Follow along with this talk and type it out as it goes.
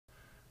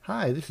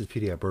Hi, this is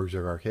PD at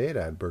BurgZerg Arcade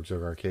at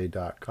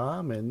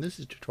BurgZergArcade.com, and this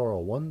is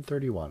tutorial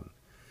 131.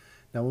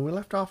 Now, when we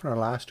left off in our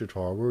last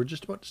tutorial, we were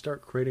just about to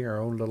start creating our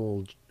own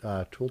little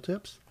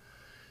tooltips.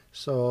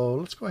 So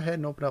let's go ahead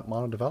and open up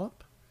MonoDevelop,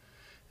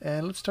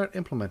 and let's start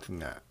implementing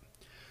that.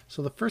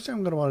 So the first thing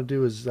I'm going to want to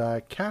do is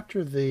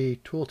capture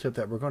the tooltip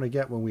that we're going to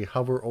get when we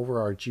hover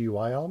over our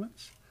GUI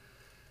elements.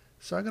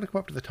 So I'm going to come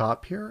up to the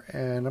top here,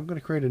 and I'm going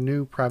to create a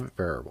new private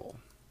variable.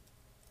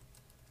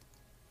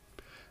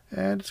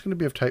 And it's going to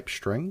be of type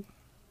string.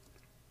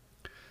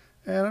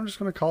 And I'm just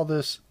going to call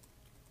this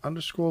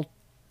underscore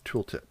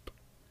tooltip.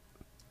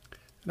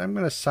 And I'm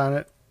going to assign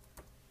it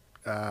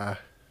an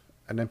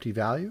empty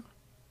value.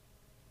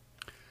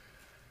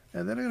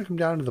 And then I'm going to come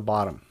down to the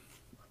bottom.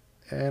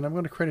 And I'm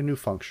going to create a new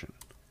function.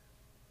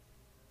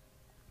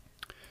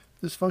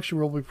 This function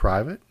will be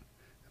private.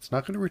 It's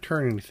not going to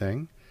return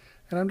anything.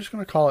 And I'm just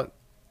going to call it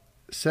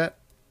set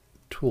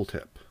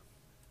tooltip.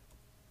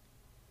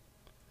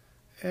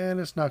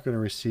 And it's not going to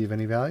receive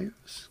any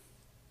values.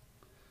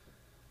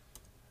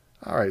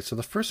 Alright, so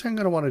the first thing I'm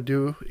going to want to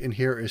do in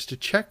here is to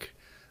check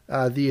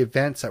the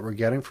events that we're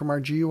getting from our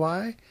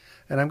GUI.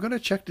 And I'm going to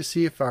check to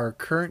see if our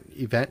current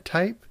event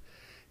type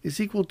is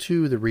equal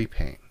to the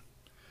repaint.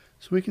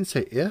 So we can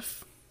say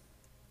if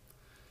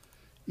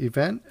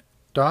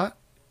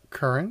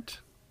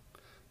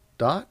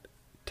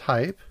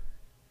event.current.type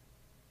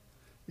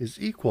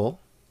is equal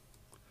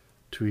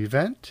to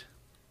event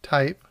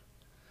type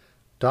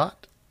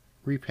dot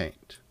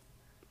repaint.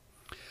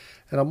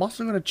 And I'm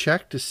also going to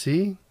check to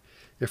see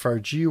if our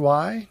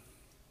GUI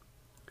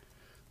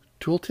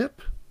tooltip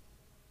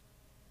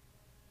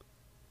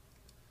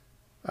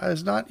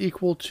is not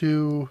equal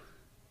to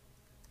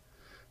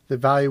the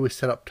value we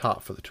set up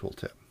top for the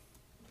tooltip.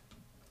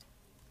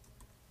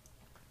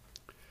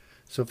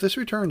 So if this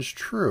returns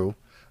true,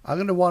 I'm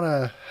going to want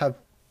to have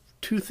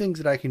two things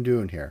that I can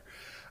do in here.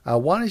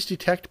 One is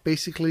detect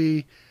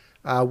basically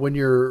when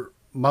your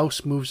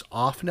mouse moves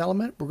off an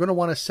element. We're going to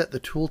want to set the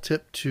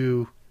tooltip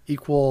to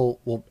equal,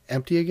 well,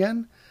 empty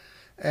again.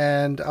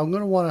 And I'm going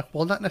to want to,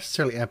 well, not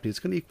necessarily empty, it's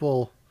going to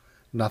equal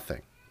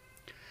nothing.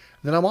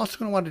 Then I'm also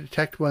going to want to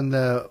detect when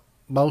the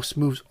mouse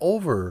moves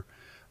over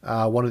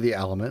one of the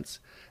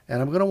elements.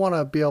 And I'm going to want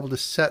to be able to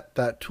set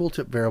that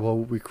tooltip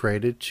variable we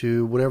created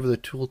to whatever the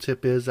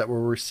tooltip is that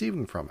we're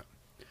receiving from it.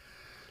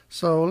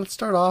 So let's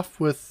start off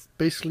with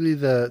basically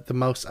the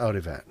mouse out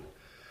event.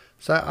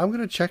 So I'm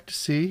going to check to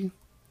see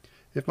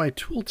if my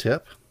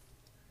tooltip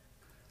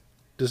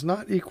does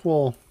not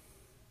equal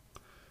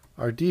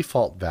our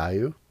default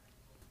value,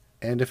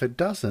 and if it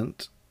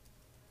doesn't,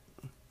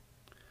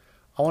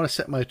 I want to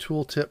set my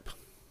tooltip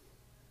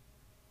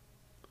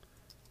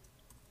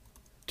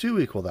to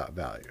equal that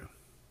value.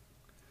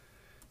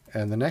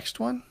 And the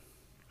next one,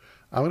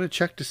 I'm going to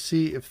check to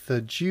see if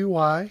the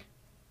GUI.tooltip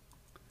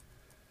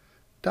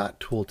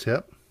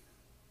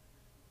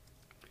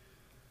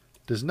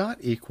does not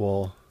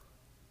equal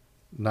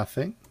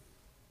nothing.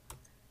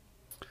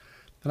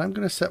 Then I'm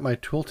going to set my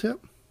tooltip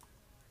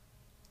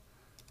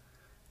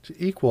to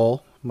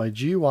equal my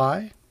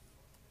GUI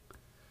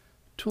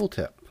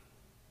tooltip.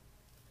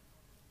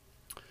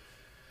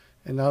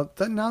 And now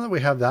that we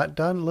have that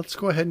done, let's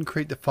go ahead and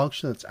create the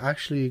function that's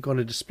actually going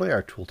to display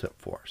our tooltip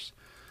for us.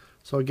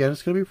 So again,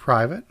 it's going to be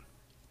private.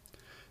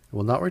 It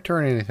will not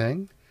return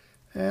anything.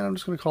 And I'm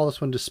just going to call this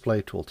one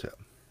display tooltip.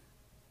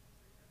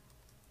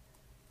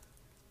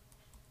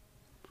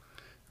 It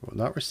will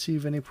not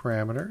receive any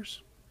parameters.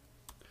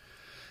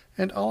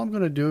 And all I'm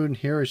going to do in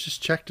here is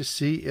just check to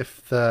see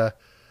if the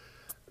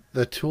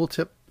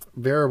tooltip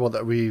variable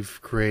that we've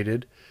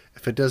created,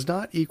 if it does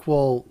not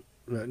equal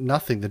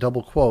nothing, the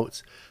double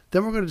quotes,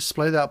 then we're going to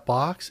display that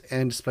box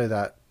and display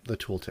the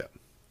tooltip.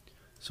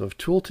 So if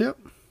tooltip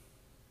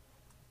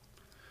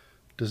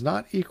does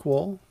not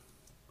equal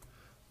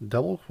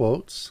double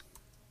quotes,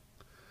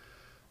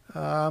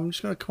 I'm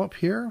just going to come up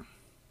here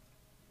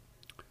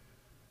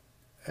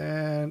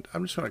and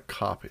I'm just going to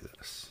copy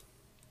this.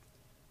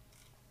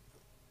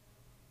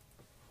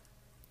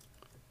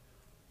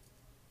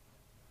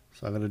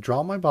 So I'm going to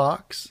draw my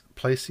box,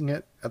 placing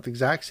it at the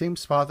exact same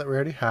spot that we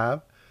already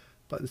have,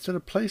 but instead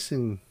of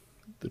placing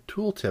the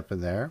tooltip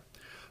in there,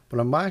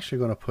 what I'm actually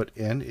going to put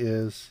in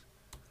is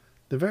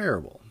the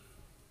variable.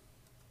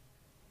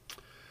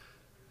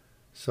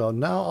 So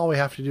now all we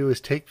have to do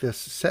is take this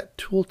set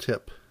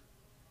tooltip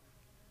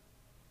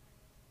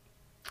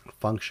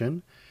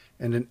function,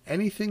 and in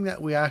anything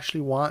that we actually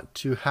want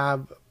to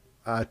have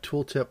a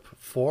tooltip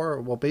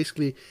for, well,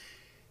 basically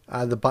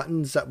the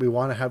buttons that we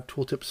want to have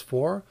tooltips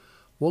for,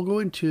 we'll go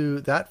into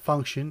that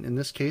function. In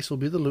this case will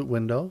be the loop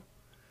window,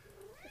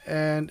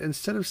 and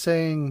instead of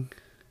saying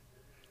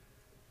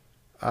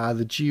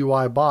the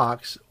GUI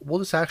box, we'll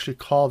just actually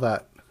call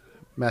that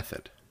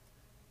method.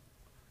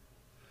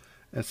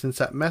 And since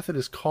that method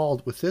is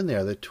called within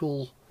there, the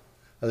GUI.tooltip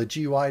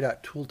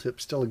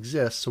still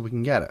exists, so we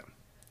can get it.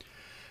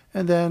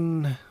 And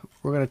then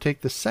we're going to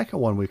take the second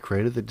one we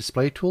created, the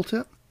display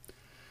tooltip,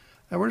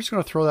 and we're just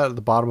going to throw that at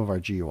the bottom of our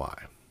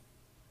GUI,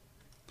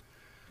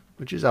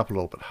 which is up a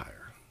little bit higher.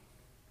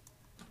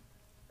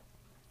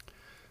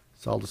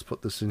 So I'll just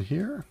put this in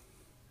here.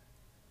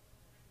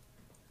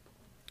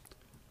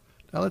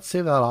 Now let's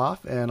save that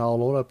off, and I'll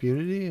load up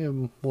Unity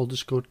and we'll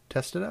just go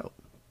test it out.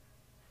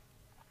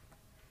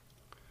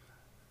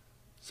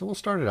 So we'll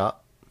start it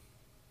up.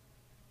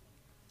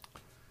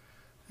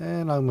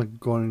 And I'm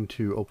going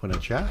to open a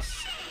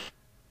chest.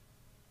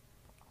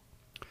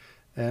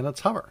 And let's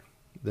hover.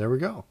 There we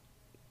go.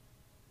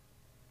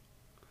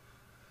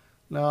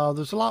 Now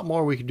there's a lot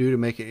more we could do to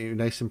make it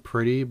nice and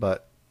pretty,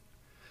 but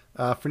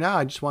for now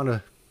I just want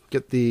to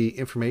get the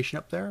information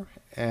up there,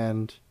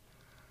 and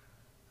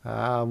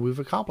we've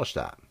accomplished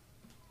that.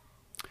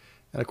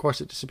 And of course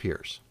it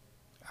disappears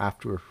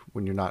after,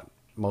 when you're not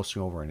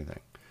mousing over anything.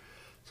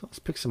 So let's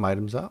pick some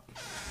items up.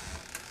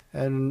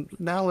 And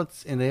now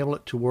let's enable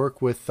it to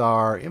work with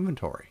our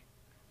inventory.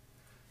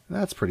 And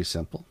that's pretty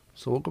simple.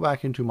 So we'll go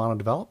back into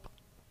MonoDevelop.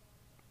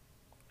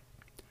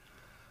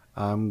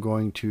 I'm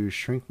going to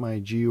shrink my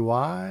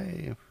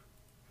GUI.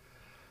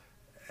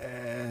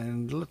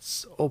 And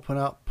let's open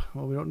up,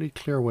 well, we don't need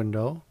clear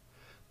window,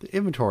 the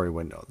inventory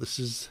window. This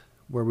is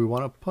where we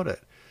want to put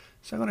it.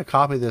 So I'm going to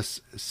copy this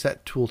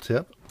set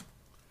tooltip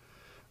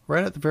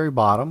right at the very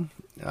bottom,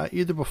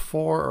 either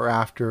before or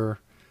after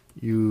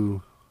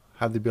you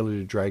have the ability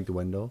to drag the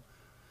window.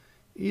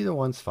 Either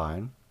one's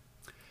fine.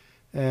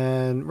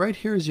 And right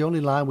here is the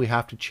only line we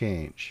have to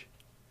change.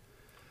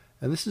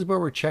 And this is where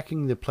we're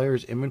checking the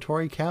player's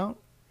inventory count.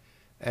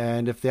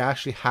 And if they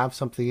actually have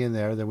something in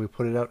there, then we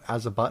put it out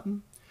as a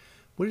button.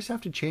 We just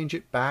have to change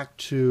it back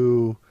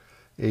to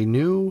a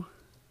new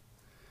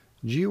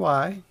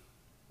GUI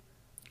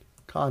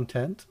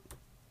content.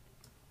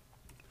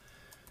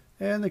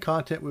 And the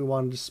content we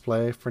want to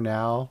display for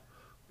now,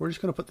 we're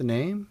just going to put the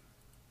name.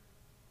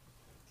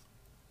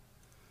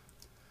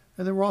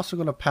 And then we're also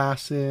going to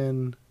pass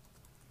in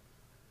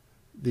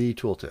the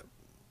tooltip.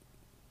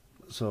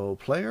 So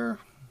player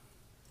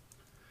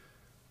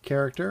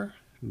character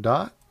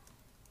dot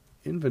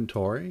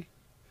inventory,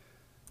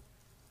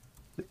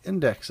 the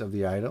index of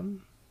the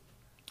item,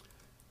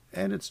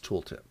 and its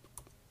tooltip.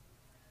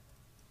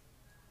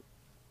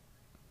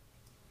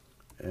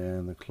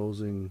 And the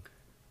closing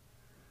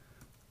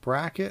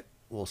bracket,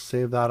 we'll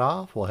save that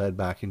off. We'll head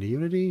back into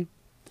Unity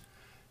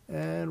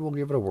and we'll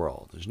give it a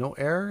whirl. There's no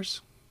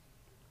errors.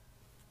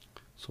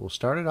 So we'll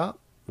start it up,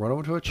 run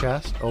over to a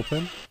chest,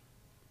 open,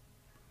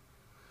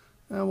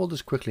 and we'll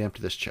just quickly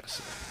empty this chest.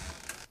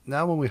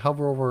 Now when we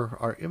hover over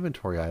our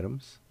inventory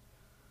items,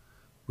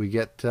 we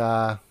get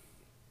our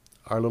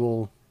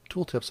little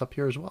tooltips up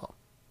here as well.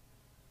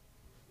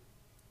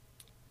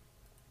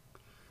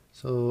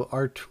 So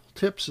our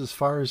tooltips, as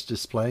far as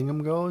displaying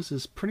them goes,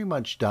 is pretty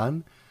much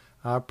done.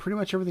 Pretty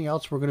much everything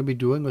else we're going to be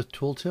doing with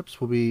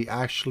tooltips will be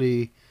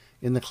actually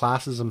in the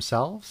classes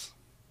themselves.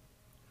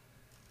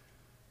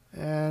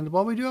 And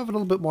while we do have a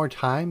little bit more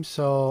time,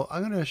 so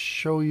I'm going to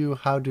show you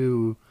how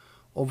to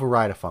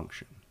override a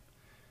function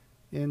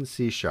in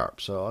C#.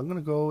 So I'm going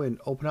to go and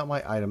open up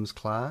my items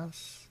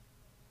class.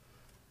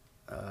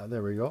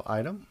 There we go,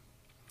 item.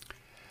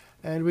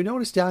 And we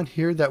notice down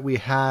here that we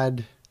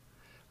had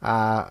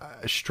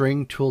a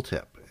string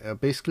tooltip.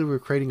 Basically, we're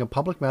creating a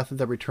public method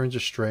that returns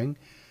a string,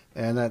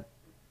 and that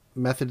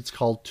method is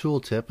called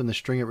tooltip, and the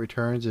string it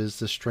returns is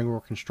the string we're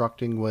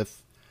constructing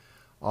with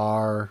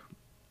our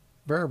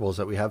variables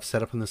that we have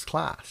set up in this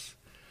class.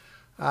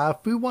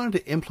 If we wanted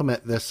to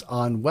implement this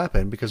on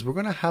weapon, because we're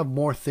going to have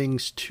more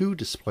things to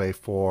display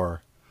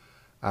for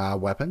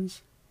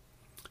weapons,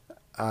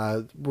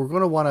 we're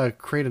going to want to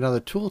create another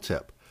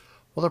tooltip.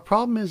 Well, the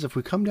problem is if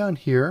we come down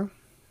here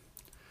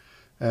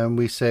and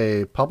we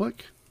say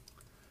public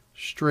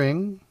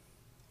string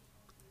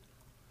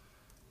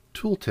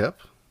tooltip,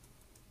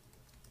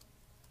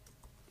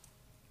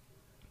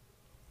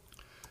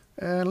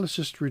 and let's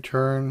just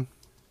return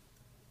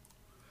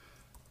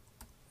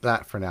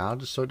that for now,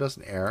 just so it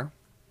doesn't error.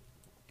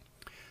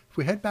 If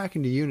we head back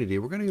into Unity,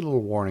 we're going to get a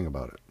little warning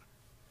about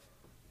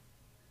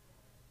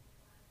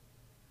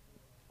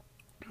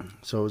it.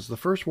 So it's the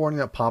first warning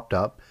that popped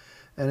up,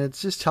 and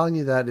it's just telling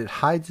you that it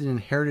hides an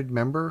inherited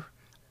member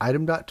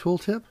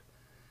item.tooltip,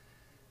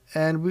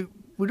 and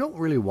we don't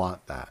really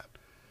want that.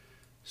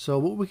 So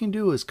what we can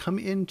do is come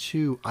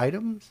into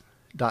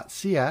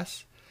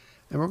items.cs,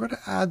 and we're going to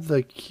add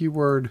the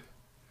keyword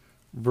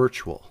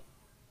virtual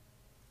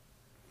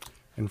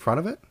in front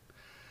of it,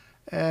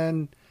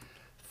 and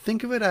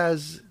think of it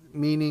as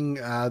meaning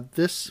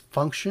this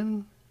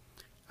function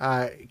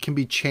can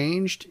be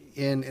changed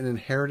in an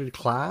inherited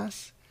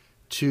class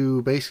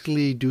to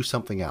basically do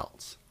something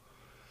else.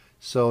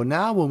 So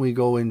now when we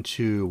go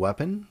into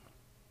weapon,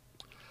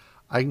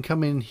 I can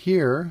come in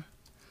here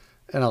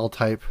and I'll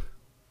type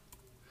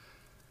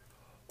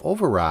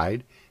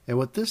override, and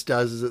what this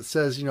does is it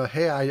says, you know,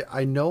 hey,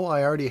 I know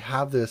I already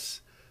have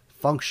this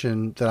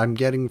function that I'm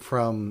getting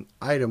from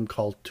item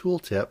called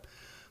tooltip,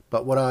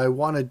 but what I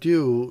want to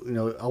do, you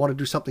know, I want to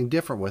do something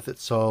different with it,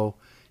 so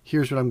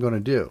here's what I'm going to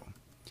do.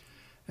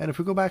 And if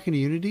we go back into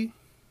Unity,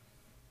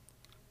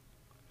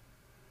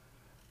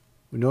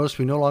 we notice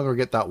we no longer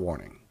get that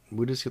warning.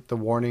 We just get the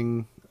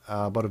warning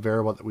about a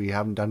variable that we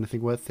haven't done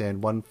anything with,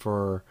 and one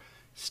for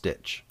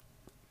stitch,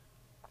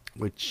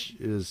 which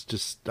is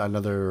just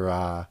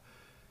another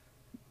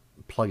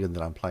plugin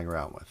that I'm playing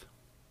around with.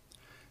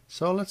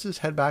 So let's just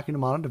head back into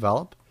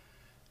MonoDevelop,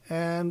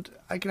 and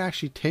I can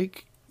actually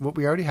take what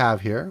we already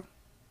have here.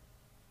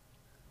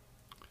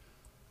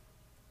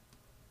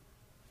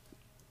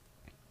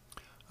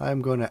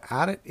 I'm going to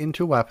add it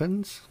into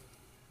weapons.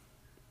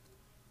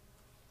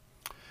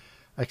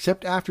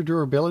 Except after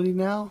durability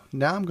now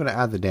I'm going to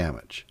add the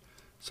damage.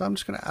 So I'm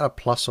just going to add a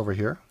plus over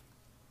here.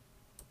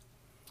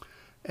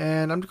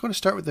 And I'm just going to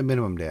start with the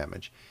minimum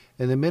damage.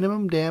 And the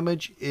minimum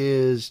damage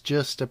is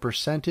just a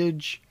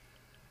percentage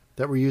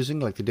that we're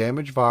using, like the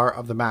damage var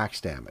of the max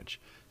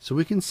damage. So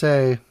we can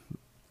say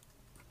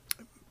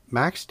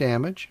max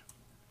damage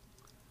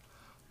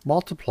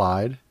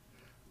multiplied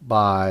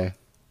by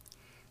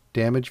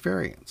damage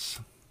variance.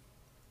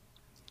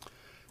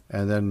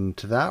 And then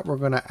to that we're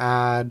going to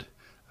add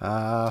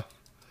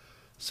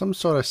some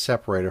sort of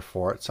separator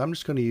for it. So I'm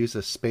just going to use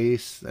a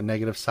space, a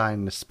negative sign,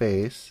 and a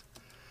space.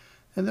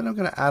 And then I'm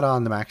going to add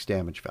on the max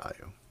damage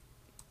value.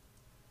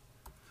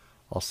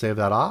 I'll save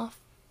that off.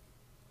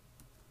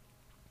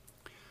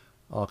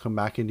 I'll come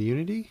back into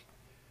Unity.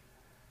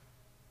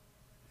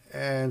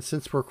 And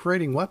since we're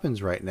creating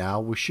weapons right now,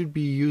 we should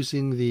be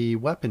using the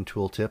weapon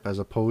tooltip as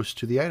opposed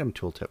to the item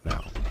tooltip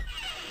now.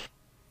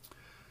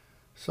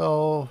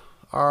 So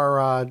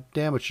our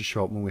damage should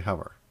show up when we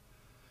hover.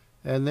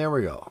 And there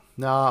we go.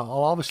 Now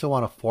I'll obviously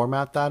want to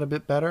format that a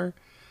bit better.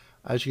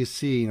 As you can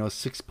see,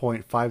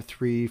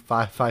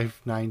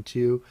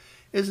 6.535592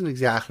 isn't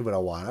exactly what I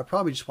want. I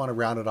probably just want to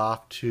round it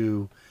off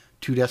to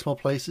 2 decimal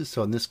places.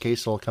 So in this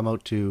case, it'll come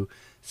out to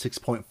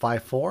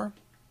 6.54.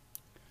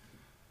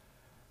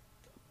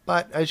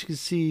 But as you can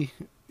see,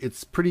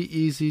 it's pretty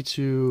easy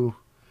to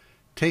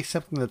take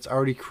something that's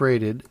already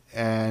created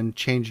and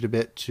change it a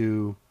bit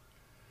to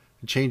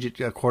change it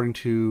according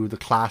to the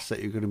class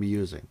that you're going to be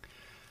using.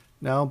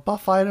 Now,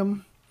 buff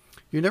item,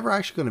 you're never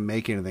actually going to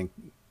make anything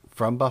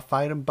from buff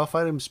item. Buff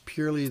item's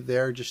purely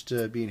there just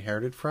to be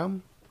inherited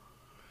from.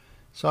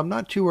 So I'm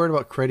not too worried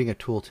about creating a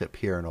tooltip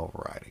here and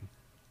overriding.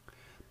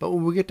 But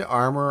when we get to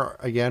armor,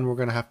 again, we're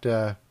going to have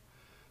to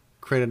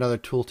create another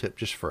tooltip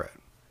just for it.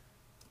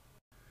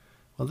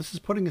 Well, this is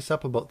putting us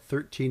up about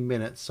 13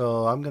 minutes,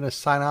 so I'm going to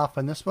sign off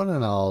on this one,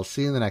 and I'll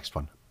see you in the next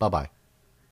one. Bye-bye.